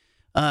hopeful.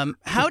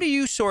 How do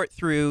you sort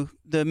through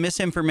the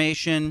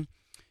misinformation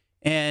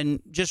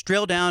and just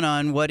drill down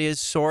on what is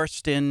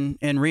sourced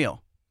and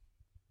real?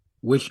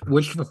 Wish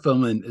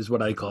fulfillment is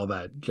what I call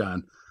that,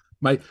 John.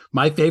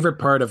 My favorite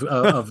part of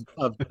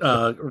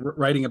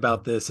writing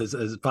about this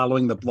is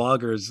following the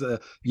bloggers.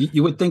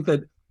 You would think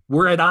that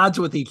we're at odds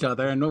with each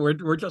other, and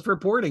we're just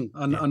reporting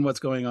on what's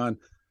going on.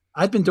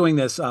 I've been doing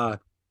this for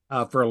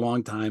a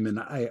long time, and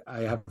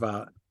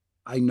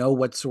I know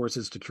what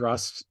sources to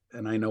trust,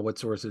 and I know what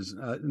sources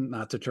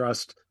not to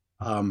trust.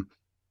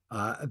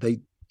 They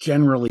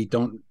generally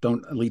don't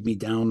lead me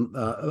down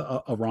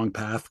a wrong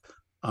path.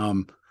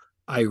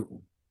 I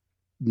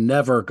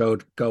never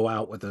go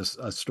out with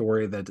a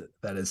story that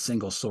is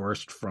single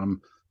sourced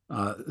from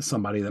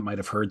somebody that might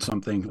have heard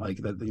something like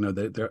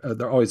that. There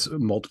are always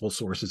multiple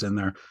sources in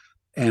there,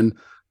 and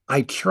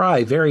I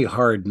try very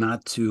hard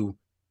not to.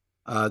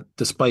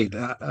 Despite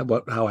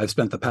how I've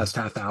spent the past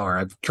half hour,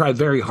 I've tried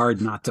very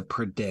hard not to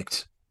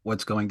predict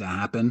what's going to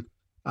happen,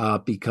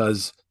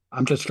 because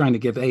I'm just trying to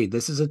give,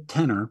 this is a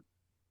tenor.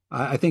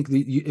 I think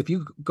if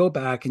you go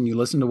back and you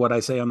listen to what I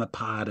say on the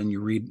pod and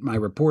you read my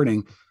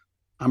reporting,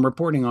 I'm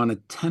reporting on a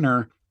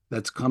tenor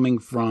that's coming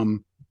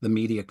from the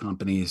media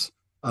companies,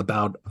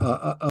 about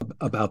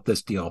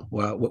this deal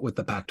with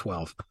the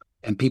Pac-12,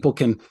 and people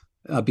can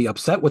be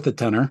upset with the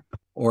tenor,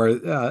 or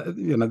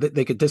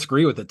they could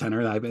disagree with the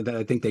tenor.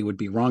 I think they would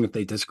be wrong if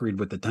they disagreed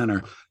with the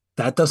tenor.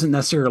 That doesn't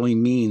necessarily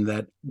mean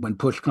that when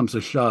push comes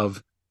to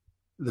shove,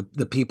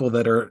 the people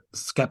that are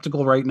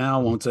skeptical right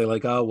now won't say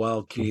like, oh,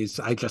 well, geez,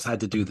 I just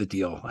had to do the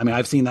deal. I mean,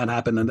 I've seen that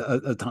happen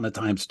a ton of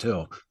times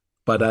too,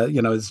 but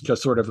it's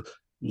just sort of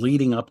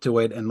leading up to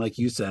it. And like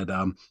you said,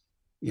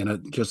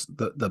 just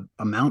the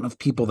amount of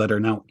people that are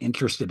now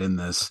interested in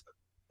this,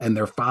 and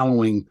they're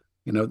following,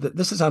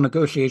 this is how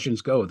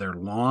negotiations go. They're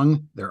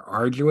long, they're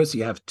arduous.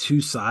 You have two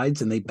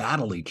sides and they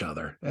battle each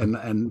other. And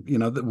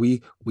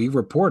that we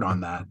report on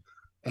that.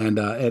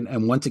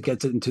 And once it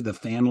gets into the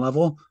fan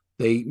level,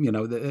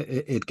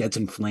 it gets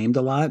inflamed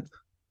a lot.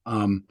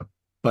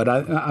 But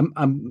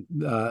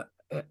I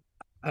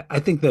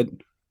think that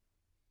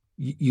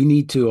you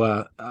need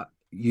to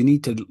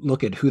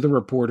look at who the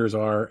reporters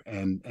are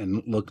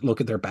and look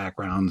at their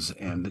backgrounds.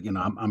 And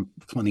I'm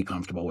plenty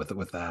comfortable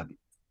with that.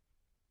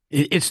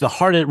 It's the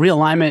hardest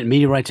realignment and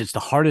media rights. It's the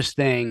hardest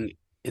thing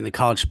in the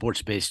college sports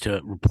space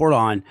to report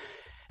on,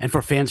 and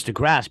for fans to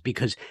grasp,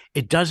 because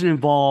it doesn't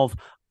involve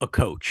a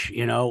coach,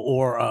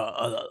 or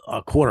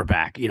a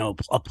quarterback,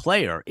 a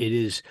player. It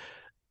is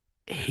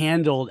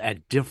handled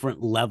at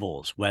different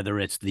levels, whether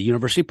it's the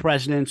university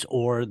presidents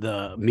or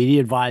the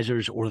media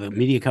advisors or the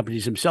media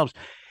companies themselves.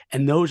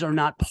 And those are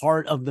not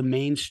part of the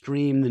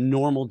mainstream, the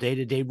normal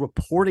day-to-day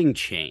reporting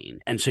chain.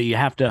 And so you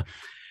have to,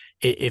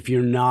 if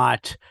you're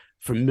not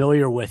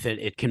familiar with it,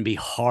 it can be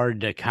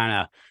hard to kind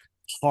of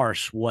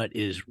parse what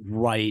is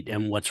right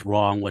and what's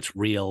wrong, what's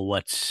real,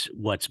 what's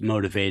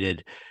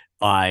motivated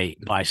by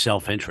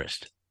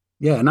self-interest.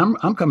 Yeah, and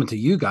I'm coming to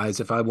you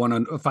guys if I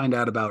want to find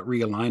out about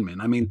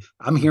realignment. I mean,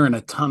 I'm hearing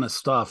a ton of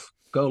stuff.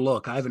 Go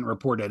look. I haven't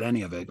reported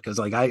any of it because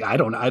like I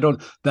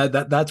don't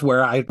that's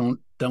where I don't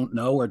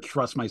know or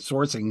trust my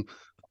sourcing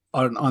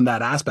on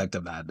that aspect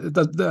of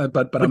that.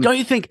 But don't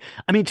you think?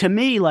 I mean, to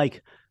me,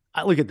 like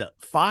I look at the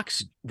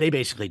Fox, they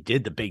basically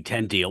did the Big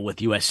Ten deal with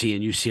USC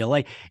and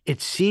UCLA.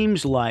 It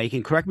seems like,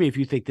 and correct me if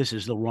you think this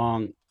is the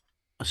wrong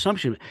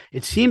assumption,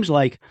 it seems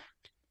like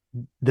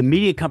the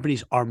media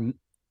companies are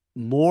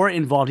more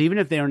involved, even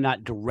if they are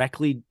not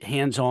directly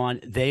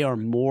hands-on, they are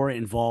more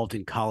involved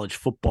in college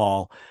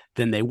football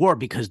than they were,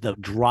 because the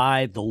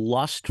drive, the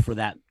lust for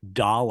that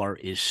dollar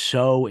is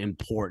so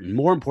important,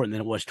 more important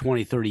than it was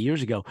 20, 30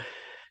 years ago.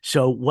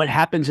 So what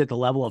happens at the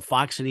level of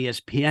Fox and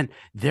ESPN,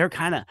 they're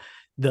kind of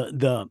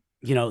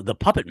the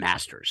puppet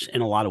masters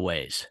in a lot lot of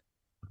ways.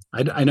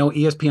 I know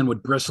ESPN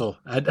would bristle.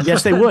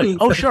 Yes, they would.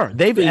 Oh, sure.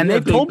 They've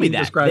told me that.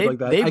 Described like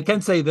that. I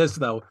can say this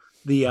though,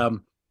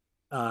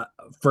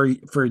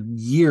 for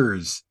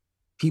years,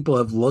 people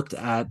have looked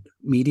at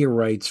media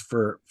rights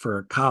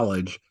for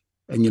college,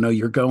 and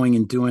you're going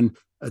and doing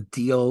a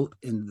deal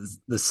in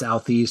the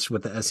Southeast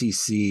with the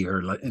SEC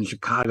or in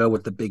Chicago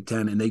with the Big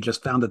Ten, and they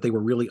just found that they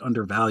were really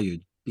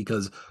undervalued,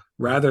 because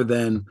rather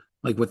than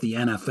like with the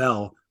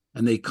NFL,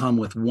 and they come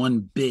with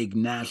one big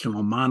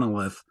national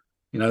monolith,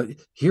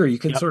 here you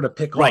can sort of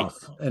pick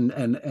off, and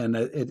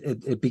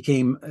it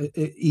became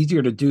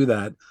easier to do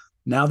that.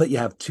 Now that you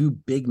have two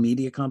big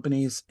media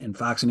companies in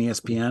Fox and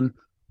ESPN,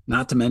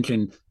 not to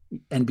mention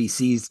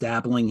NBC's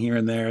dabbling here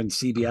and there, and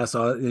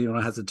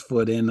CBS, has its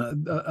foot in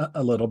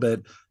a little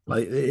bit.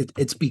 Like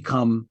it's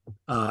become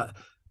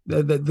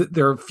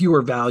there are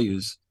fewer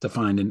values to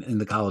find in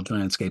the college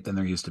landscape than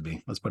there used to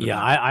be. Let's put it.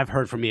 Yeah, I've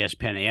heard from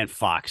ESPN and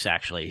Fox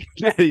actually,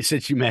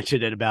 since you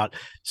mentioned it, about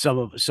some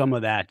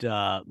of that.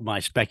 My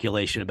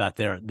speculation about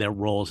their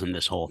roles in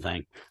this whole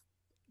thing.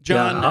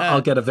 John,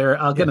 I'll get an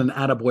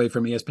attaboy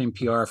from ESPN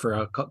PR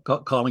for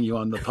calling you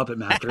on the puppet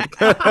master.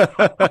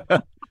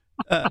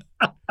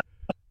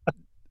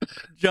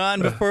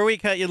 John, before we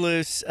cut you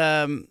loose,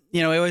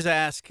 we always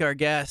ask our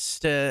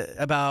guests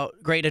about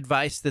great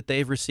advice that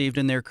they've received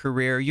in their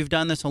career. You've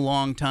done this a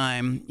long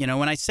time.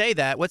 When I say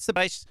that, what's the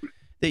advice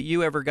that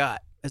you ever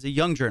got as a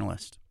young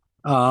journalist?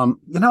 I'm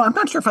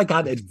not sure if I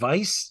got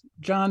advice,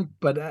 John,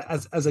 but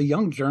as a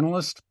young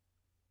journalist,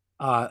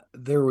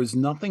 there was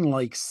nothing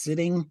like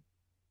sitting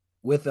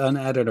with an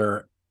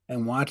editor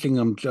and watching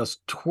them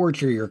just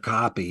torture your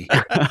copy.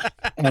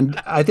 And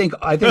I think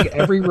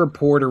every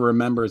reporter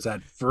remembers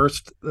that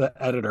first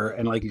editor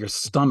and like your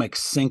stomach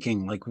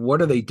sinking, like,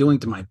 what are they doing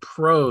to my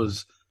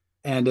prose?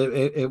 And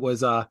it was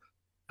the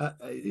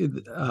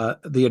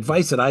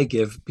advice that I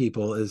give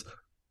people is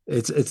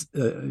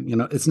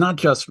it's not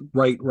just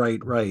write.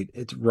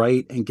 It's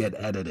write and get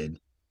edited.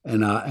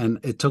 And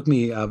it took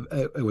me,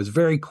 it was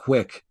very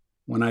quick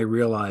when I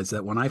realized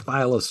that when I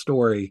file a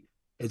story,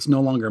 it's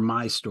no longer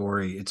my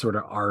story. It's sort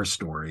of our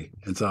story.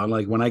 And so I'm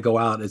like, when I go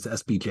out, it's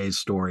SBJ's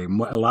story.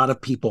 A lot of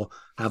people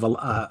have a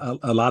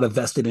lot of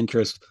vested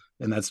interest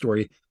in that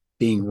story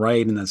being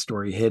right and that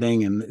story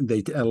hitting. And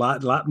a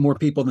lot more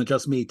people than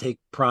just me take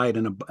pride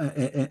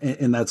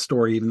in that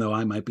story, even though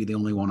I might be the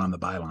only one on the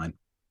byline.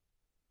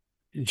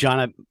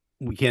 John,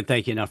 we can't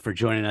thank you enough for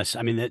joining us.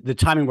 I mean, the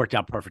timing worked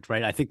out perfect,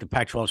 right? I think the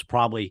Pac-12 is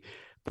probably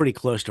pretty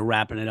close to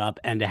wrapping it up,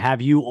 and to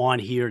have you on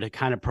here to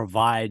kind of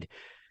provide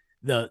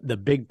the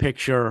big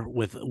picture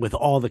with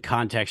all the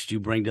context you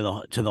bring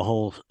to the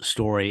whole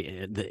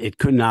story, it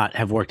could not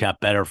have worked out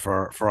better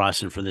for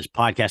us and for this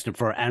podcast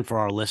and for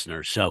our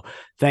listeners. So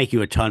thank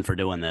you a ton for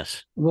doing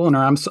this.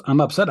 Wilner, I'm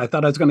upset. I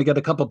thought I was going to get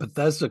a couple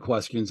Bethesda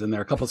questions in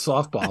there, a couple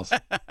softballs.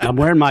 I'm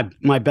wearing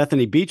my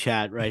Bethany Beach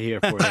hat right here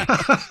for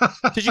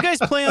you. Did you guys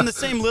play on the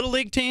same Little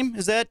League team?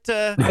 Is that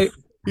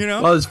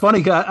Well, it's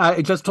funny.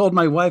 I just told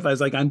my wife, I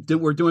was like,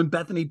 we're doing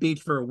Bethany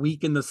Beach for a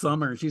week in the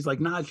summer. She's like,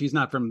 nah, she's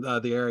not from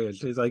the area.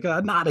 She's like,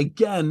 not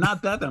again,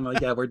 not Bethany. I'm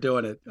like, yeah, we're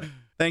doing it.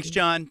 Thanks,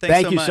 John.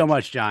 Thank you so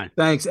much, John.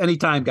 Thanks.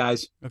 Anytime,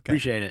 guys. Okay.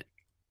 Appreciate it.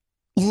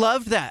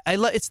 Love that.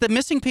 It's the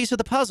missing piece of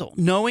the puzzle,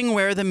 knowing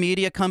where the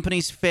media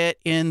companies fit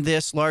in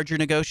this larger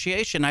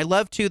negotiation. I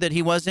love, too, that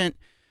he wasn't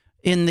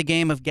in the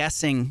game of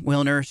guessing,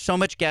 Wilner. So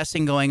much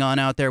guessing going on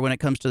out there when it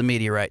comes to the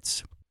media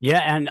rights.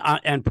 Yeah,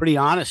 and pretty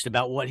honest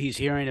about what he's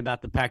hearing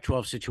about the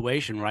Pac-12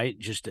 situation, right?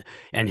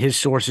 And his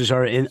sources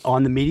are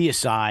on the media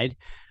side,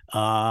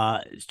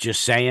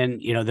 just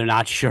saying, they're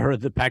not sure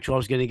the Pac-12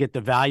 is going to get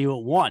the value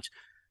it wants.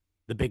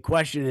 The big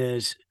question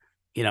is,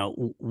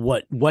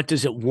 what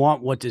does it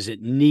want? What does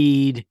it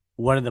need?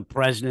 What are the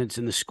presidents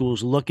and the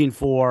schools looking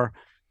for?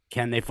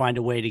 Can they find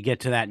a way to get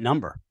to that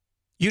number?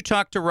 You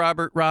talked to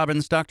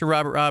Dr.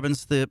 Robert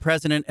Robbins, the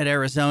president at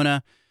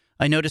Arizona.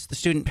 I noticed the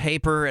student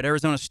paper at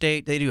Arizona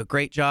State. They do a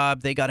great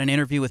job. They got an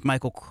interview with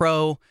Michael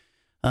Crow,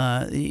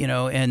 and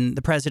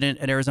the president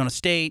at Arizona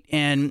State.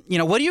 And,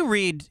 what do you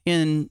read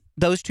in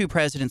those two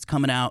presidents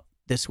coming out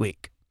this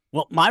week?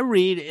 Well, my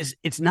read is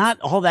it's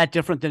not all that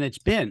different than it's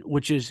been,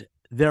 which is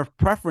their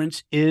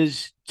preference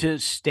is to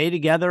stay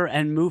together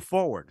and move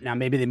forward. Now,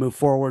 maybe they move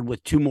forward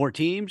with two more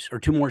teams or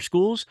two more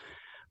schools,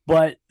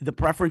 but the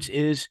preference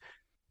is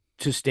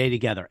to stay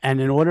together. And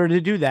in order to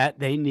do that,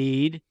 they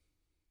need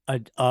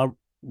a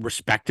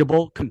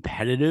respectable,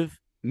 competitive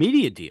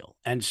media deal.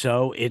 And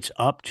so it's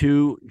up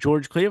to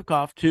George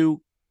Kliavkoff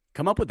to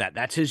come up with that.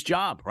 That's his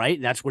job, right?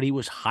 That's what he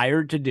was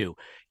hired to do.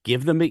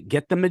 Get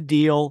them a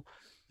deal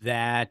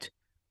that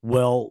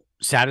will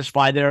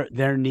satisfy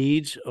their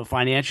needs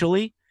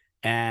financially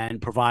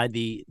and provide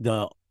the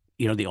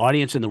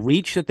audience and the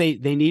reach that they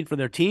need for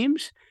their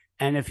teams.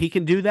 And if he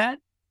can do that,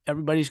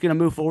 everybody's going to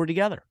move forward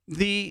together.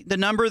 The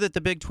number that the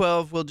Big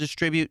 12 will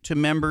distribute to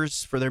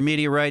members for their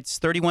media rights,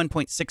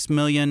 $31.6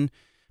 million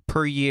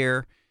per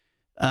year.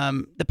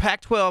 The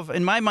Pac-12,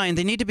 in my mind,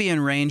 they need to be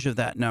in range of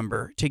that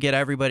number to get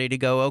everybody to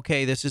go,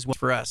 okay, this is what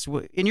for us.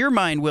 In your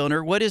mind,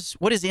 Wilner, what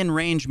does in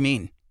range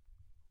mean?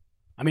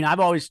 I mean,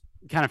 I've always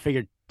kind of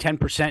figured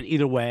 10%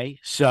 either way.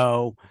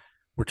 So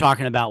we're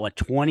talking about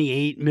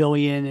 28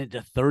 million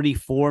to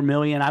 34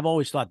 million. I've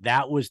always thought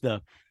that was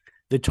the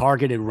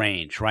targeted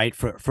range, right,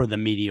 for the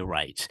media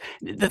rights.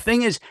 The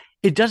thing is,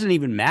 it doesn't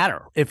even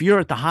matter if you're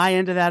at the high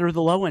end of that or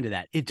the low end of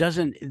that. It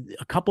doesn't.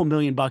 A couple $1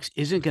 million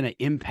isn't going to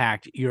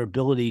impact your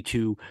ability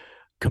to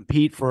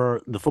compete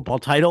for the football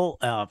title,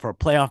 for a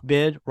playoff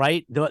bid,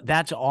 right?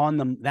 That's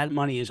that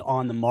money is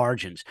on the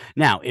margins.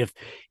 Now, if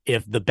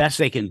the best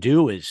they can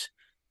do is,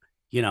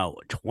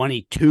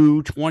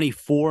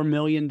 $22-24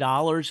 million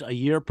a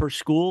year per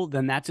school,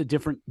 then that's a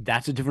different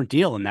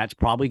deal. And that's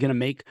probably going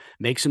to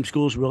make some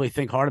schools really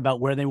think hard about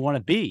where they want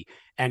to be.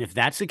 And if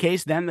that's the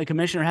case, then the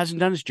commissioner hasn't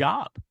done his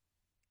job.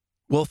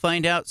 We'll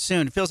find out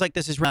soon. It feels like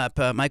this is up.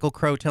 Michael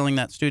Crow telling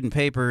that student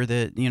paper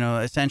that,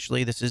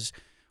 essentially this is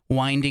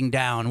winding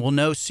down. We'll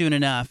know soon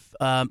enough.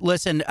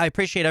 Listen, I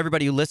appreciate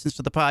everybody who listens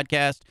to the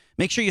podcast.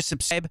 Make sure you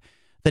subscribe.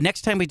 The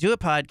next time we do a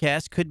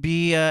podcast could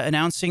be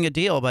announcing a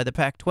deal by the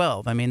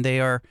Pac-12. I mean, they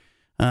are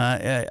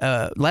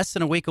less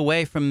than a week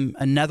away from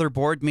another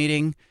board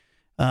meeting.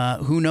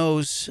 Who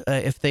knows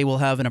if they will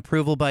have an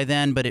approval by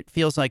then, but it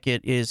feels like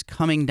it is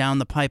coming down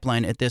the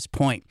pipeline at this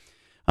point.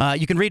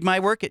 You can read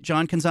my work at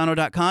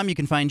johncanzano.com. You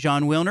can find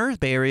John Wilner,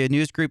 Bay Area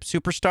News Group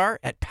superstar,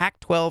 at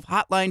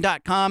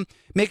pac12hotline.com.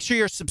 Make sure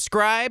you're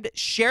subscribed.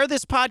 Share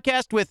this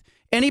podcast with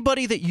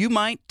anybody that you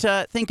might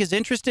think is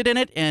interested in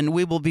it, and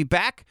we will be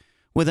back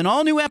with an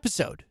all-new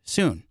episode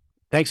soon.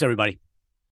 Thanks, everybody.